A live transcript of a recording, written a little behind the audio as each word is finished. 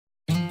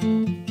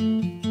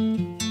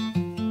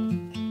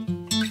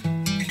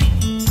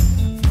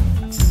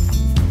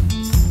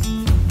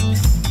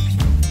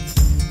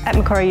At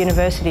Macquarie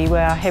University, we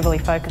are heavily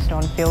focused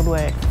on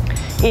fieldwork.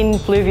 In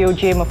fluvial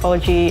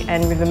geomorphology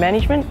and river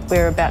management,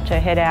 we're about to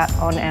head out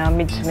on our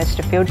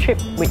mid-semester field trip,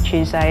 which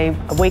is a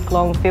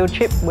week-long field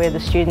trip where the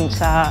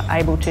students are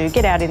able to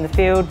get out in the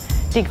field,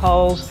 dig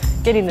holes,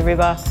 get in the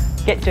river,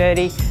 get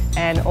dirty,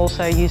 and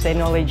also use their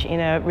knowledge in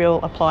a real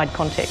applied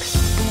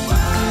context.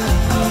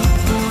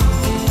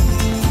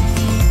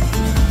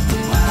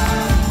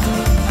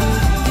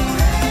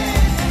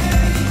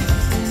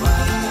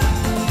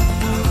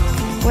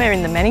 We're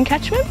in the Manning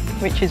catchment,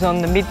 which is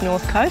on the Mid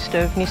North Coast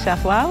of New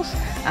South Wales,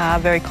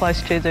 very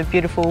close to the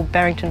beautiful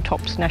Barrington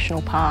Tops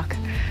National Park.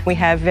 We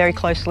have very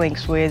close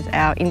links with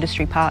our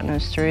industry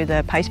partners through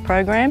the PACE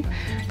program,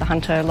 the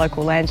Hunter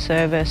Local Land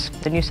Service,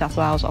 the New South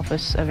Wales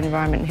Office of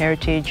Environment and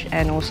Heritage,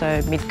 and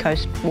also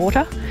MidCoast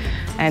Water.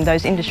 And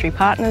those industry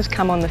partners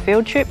come on the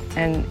field trip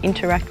and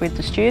interact with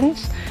the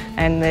students,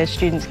 and the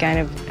students gain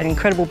an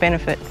incredible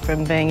benefit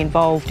from being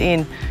involved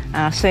in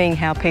seeing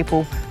how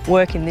people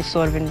work in this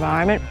sort of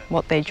environment,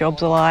 what their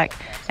jobs are like,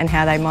 and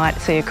how they might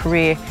see a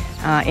career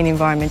in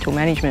environmental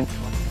management.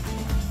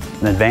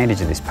 An advantage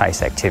of this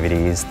PACE activity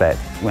is that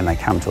when they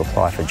come to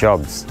apply for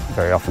jobs,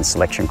 very often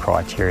selection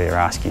criteria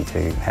ask you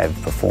to have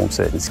performed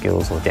certain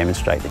skills or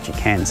demonstrate that you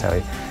can. So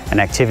an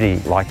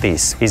activity like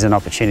this is an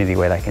opportunity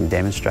where they can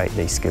demonstrate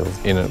these skills.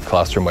 In a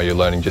classroom where you're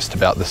learning just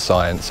about the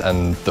science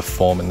and the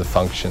form and the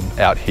function,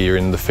 out here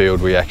in the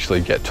field we actually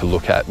get to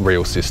look at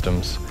real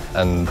systems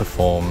and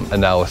perform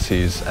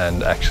analyses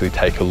and actually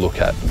take a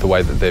look at the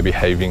way that they're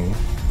behaving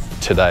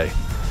today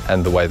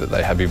and the way that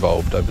they have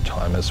evolved over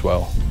time as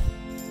well.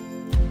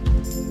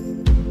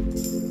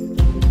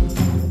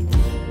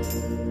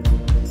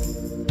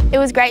 It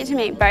was great to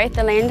meet both.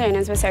 The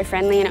landowners were so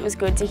friendly, and it was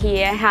good to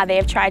hear how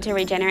they've tried to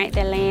regenerate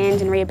their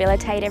land and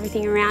rehabilitate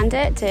everything around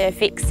it to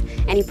fix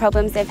any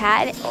problems they've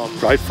had. I'm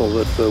grateful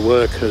that the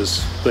work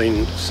has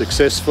been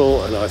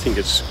successful, and I think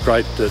it's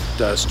great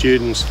that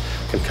students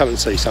can come and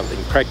see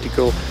something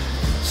practical,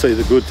 see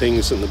the good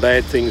things and the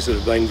bad things that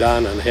have been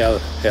done and how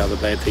the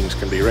bad things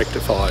can be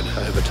rectified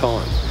over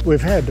time. We've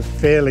had a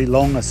fairly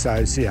long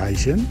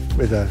association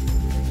with a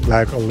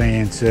local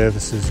land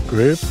services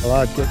group. Well,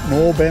 I'd get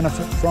more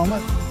benefit from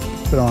it,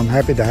 but I'm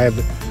happy to have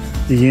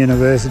the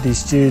university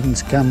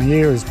students come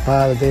here as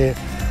part of their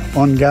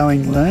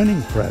ongoing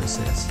learning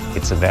process.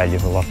 It's a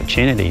valuable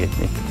opportunity.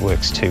 It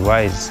works two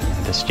ways.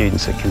 The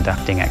students are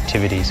conducting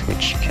activities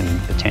which can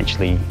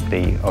potentially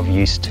be of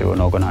use to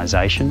an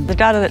organisation. The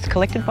data that's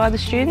collected by the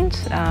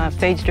students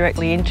feeds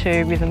directly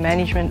into river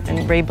management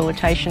and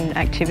rehabilitation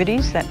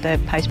activities that the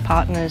PACE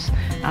partners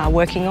are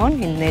working on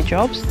in their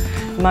jobs.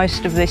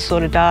 Most of this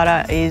sort of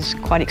data is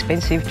quite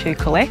expensive to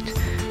collect,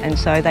 and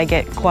so they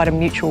get quite a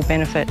mutual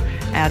benefit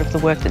out of the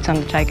work that's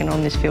undertaken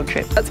on this field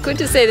trip. It's good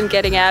to see them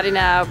getting out in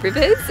our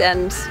rivers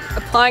and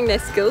applying their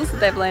skills that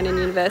they've learned in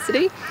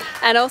university,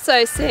 and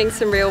also seeing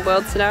some real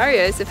world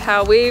scenarios of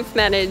how we've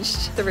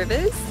managed the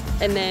rivers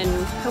and then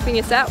helping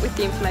us out with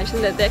the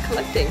information that they're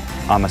collecting.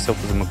 I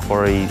myself was a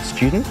Macquarie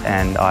student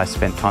and I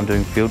spent time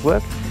doing field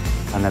work.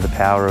 I know the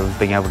power of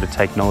being able to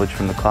take knowledge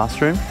from the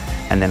classroom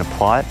and then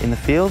apply it in the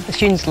field. The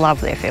students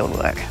love their field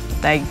work.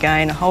 They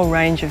gain a whole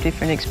range of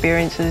different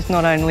experiences,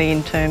 not only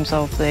in terms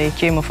of the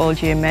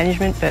geomorphology and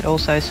management, but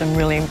also some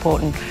really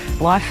important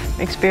life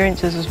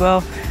experiences as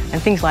well. And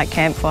things like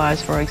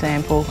campfires, for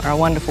example, are a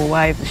wonderful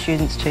way for the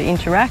students to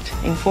interact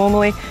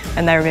informally,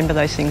 and they remember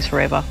those things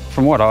forever.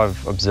 From what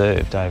I've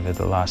observed over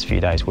the last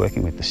few days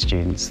working with the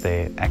students,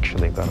 they've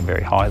actually got a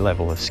very high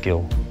level of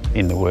skill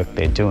in the work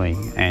they're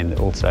doing, and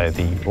also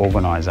the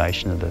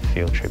organisation of the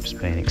field trip's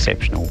been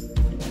exceptional.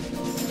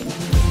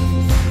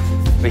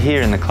 We're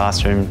here in the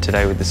classroom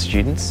today with the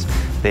students.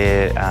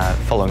 They're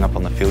following up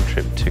on the field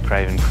trip to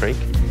Craven Creek.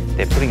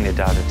 They're putting their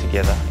data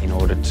together in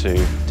order to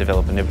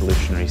develop an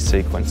evolutionary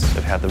sequence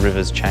of how the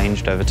river's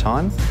changed over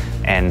time,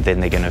 and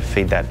then they're going to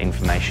feed that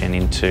information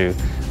into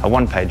a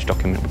one-page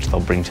document which they'll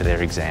bring to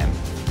their exam.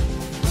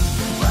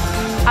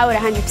 I would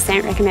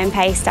 100% recommend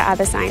PACE to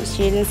other science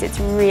students. It's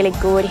a really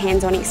good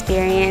hands-on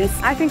experience.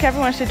 I think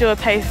everyone should do a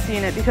PACE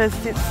unit because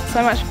it's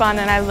so much fun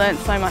and I've learnt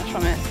so much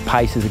from it.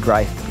 PACE is a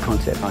great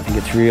concept. I think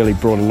it's really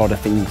brought a lot of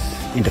things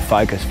into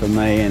focus for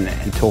me,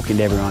 and talking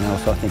to everyone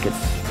else, I think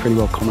it's pretty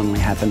well commonly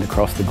happened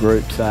across the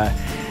group. So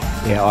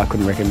yeah, I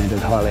couldn't recommend it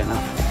highly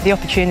enough. The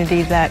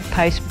opportunity that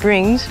PACE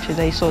brings to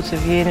these sorts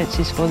of units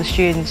is for the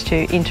students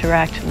to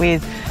interact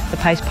with the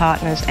PACE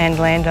partners and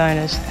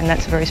landowners, and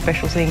that's a very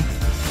special thing.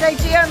 Say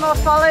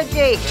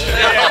geomorphology.